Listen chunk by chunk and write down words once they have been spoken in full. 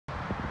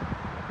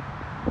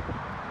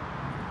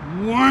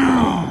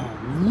Wow!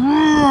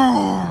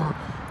 Roar!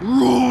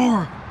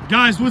 Roar!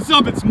 Guys, what's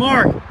up? It's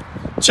Mark.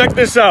 Check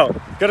this out.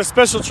 Got a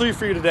special treat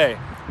for you today.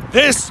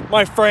 This,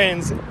 my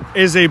friends,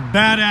 is a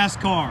badass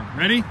car.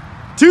 Ready?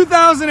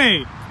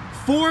 2008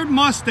 Ford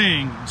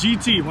Mustang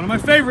GT. One of my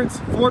favorites,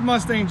 Ford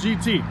Mustang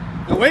GT.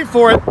 Now wait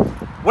for it.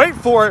 Wait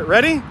for it.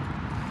 Ready?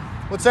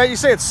 What's that? You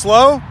say it's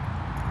slow?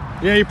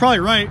 Yeah, you're probably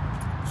right.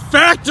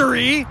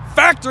 Factory,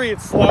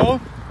 it's slow.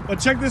 But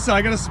check this out.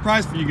 I got a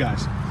surprise for you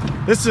guys.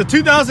 This is a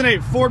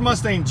 2008 Ford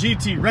Mustang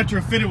GT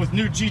retrofitted with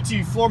new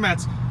GT floor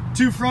mats,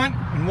 2 front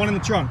and 1 in the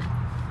trunk.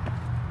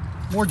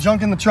 More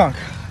junk in the trunk.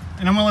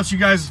 And I'm gonna let you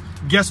guys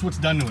guess what's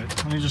done to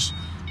it. Let me just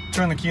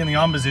turn the key in the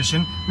on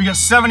position. We got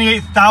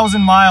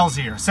 78,000 miles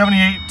here,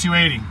 78 to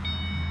 80.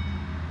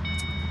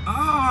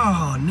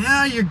 Oh,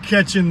 now you're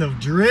catching the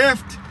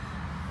drift.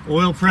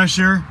 Oil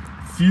pressure,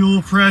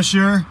 fuel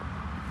pressure,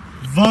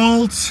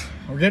 volts.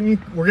 We're getting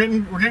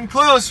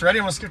close. Ready?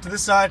 I'm gonna skip to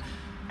this side.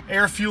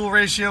 Air fuel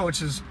ratio,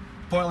 which is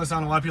pointless. I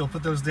don't know why people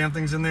put those damn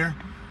things in there.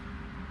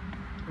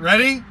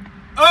 Ready?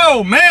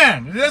 Oh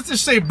man, did that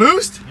just say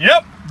boost?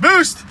 Yep,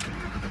 boost.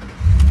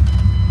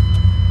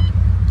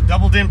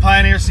 Double din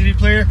Pioneer CD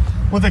player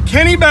with a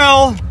Kenny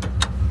Bell.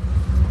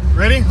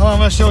 Ready? Hold on, I'm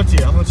gonna show it to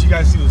you. I'm gonna let you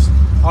guys see this.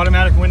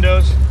 Automatic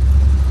windows.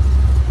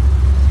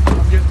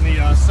 I'm getting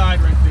the side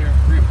right there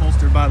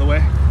reupholstered, by the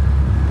way.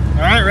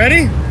 All right,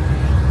 ready?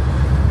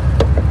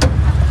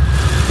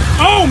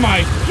 Oh my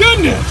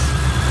goodness!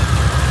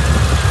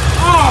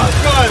 Oh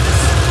god,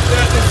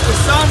 it's the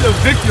sound of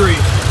victory.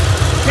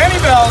 Kenny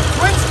Bell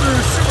twin screw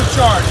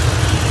supercharged.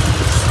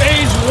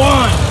 Stage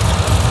 1.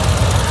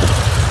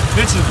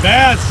 This is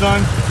bad,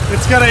 son.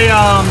 It's got a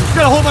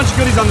whole bunch of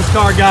goodies on this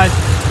car, guys.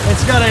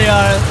 It's got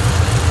a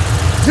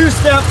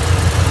 2-step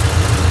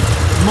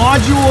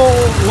module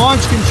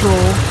launch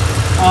control.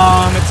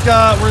 It's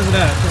got, where's it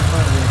at? I can't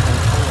find it.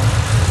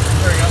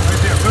 There we go,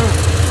 right there, boom.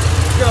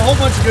 It's got a whole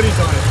bunch of goodies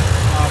on it.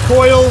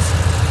 Coils,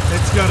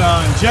 it's got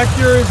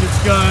injectors,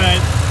 it's got a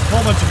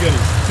whole bunch of goodies.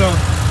 So,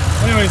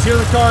 anyways, here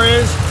the car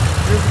is.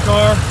 Here's the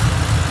car.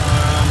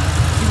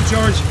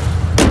 Supercharged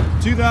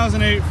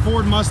 2008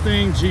 Ford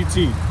Mustang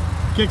GT.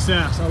 Kicks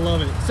ass, I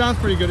love it. Sounds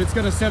pretty good. It's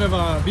got a set of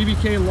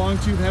BBK long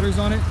tube headers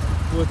on it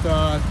with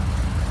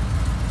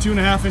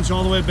 2.5 inch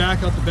all the way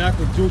back out the back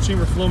with dual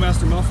chamber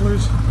Flowmaster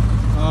mufflers.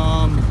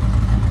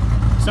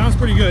 Sounds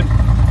pretty good.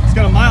 It's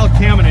got a mild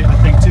cam in it, I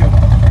think, too.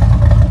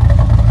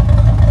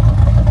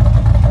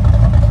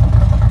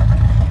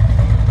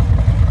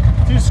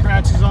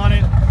 Scratches on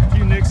it, a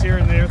few nicks here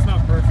and there. It's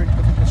not perfect,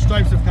 but the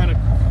stripes have kind of,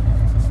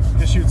 I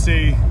guess you would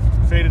say,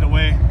 faded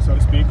away, so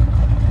to speak.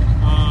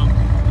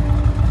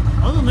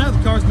 Other than that, the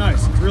car's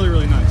nice. It's really,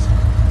 really nice.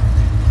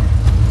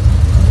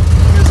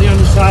 Here's the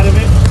underside of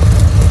it.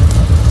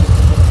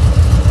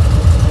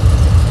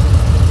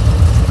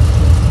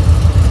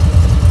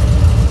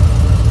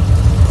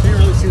 Can't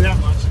really see that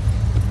much.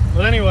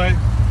 But anyway,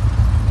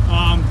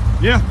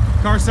 yeah,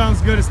 car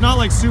sounds good. It's not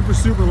like super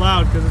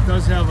loud because it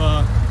does have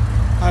a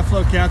high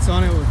flow cats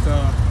on it with,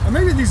 or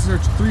maybe these are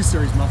 3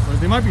 series mufflers.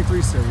 They might be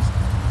 3 series.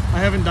 I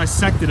haven't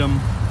dissected them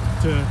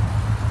to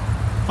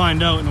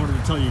find out in order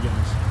to tell you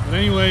guys. But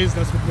anyways,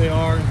 that's what they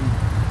are. And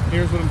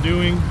here's what I'm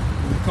doing.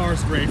 And the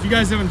car's great. If you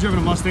guys haven't driven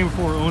a Mustang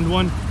before or owned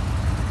one,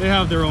 they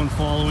have their own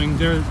following.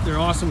 They're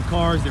awesome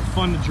cars. They're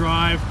fun to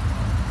drive.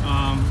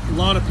 A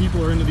lot of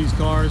people are into these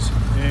cars,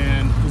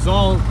 and there's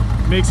all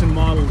makes and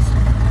models,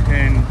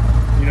 and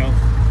you know,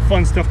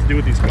 fun stuff to do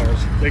with these cars.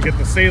 They get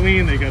the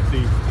Saline, they got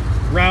the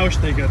Roush,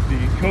 they got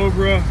the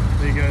Cobra,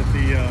 they got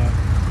the,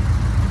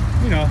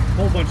 you know,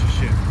 whole bunch of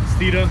shit.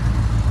 Steeda,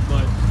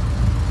 but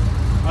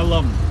I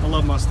love them. I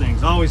love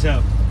Mustangs. I always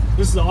have.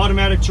 This is an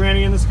automatic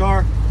tranny in this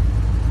car.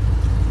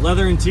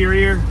 Leather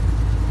interior.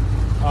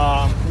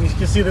 You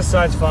can see this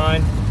side's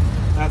fine.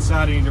 That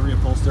side I need to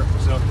reupholster,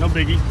 so no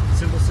biggie.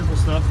 Simple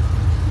stuff.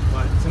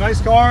 But it's a nice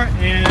car,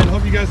 and I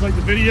hope you guys like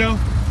the video.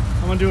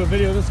 I'm gonna do a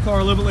video of this car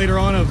a little bit later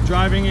on of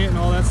driving it and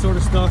all that sort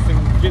of stuff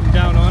and getting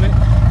down on it.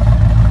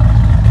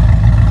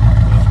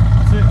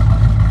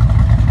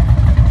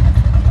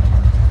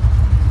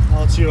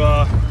 I'll let you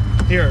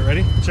hear it.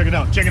 Ready? Check it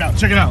out. Check it out.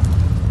 Check it out.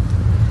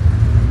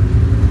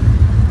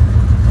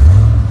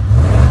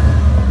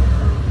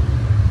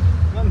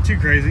 Nothing too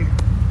crazy.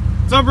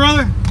 What's up,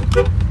 brother?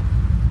 Buddy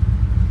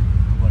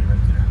right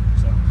there.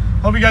 So,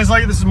 hope you guys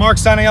like it. This is Mark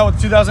signing out with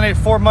the 2008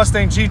 Ford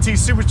Mustang GT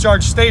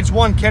Supercharged Stage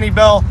 1 Kenny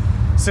Bell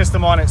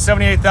system on it.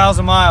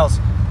 78,000 miles.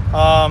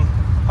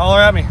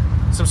 Holler at me.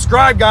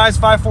 Subscribe, guys.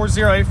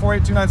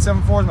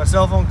 540-848-2974 is my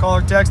cell phone. Call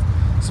or text.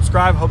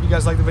 Subscribe. Hope you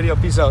guys like the video.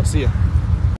 Peace out. See ya.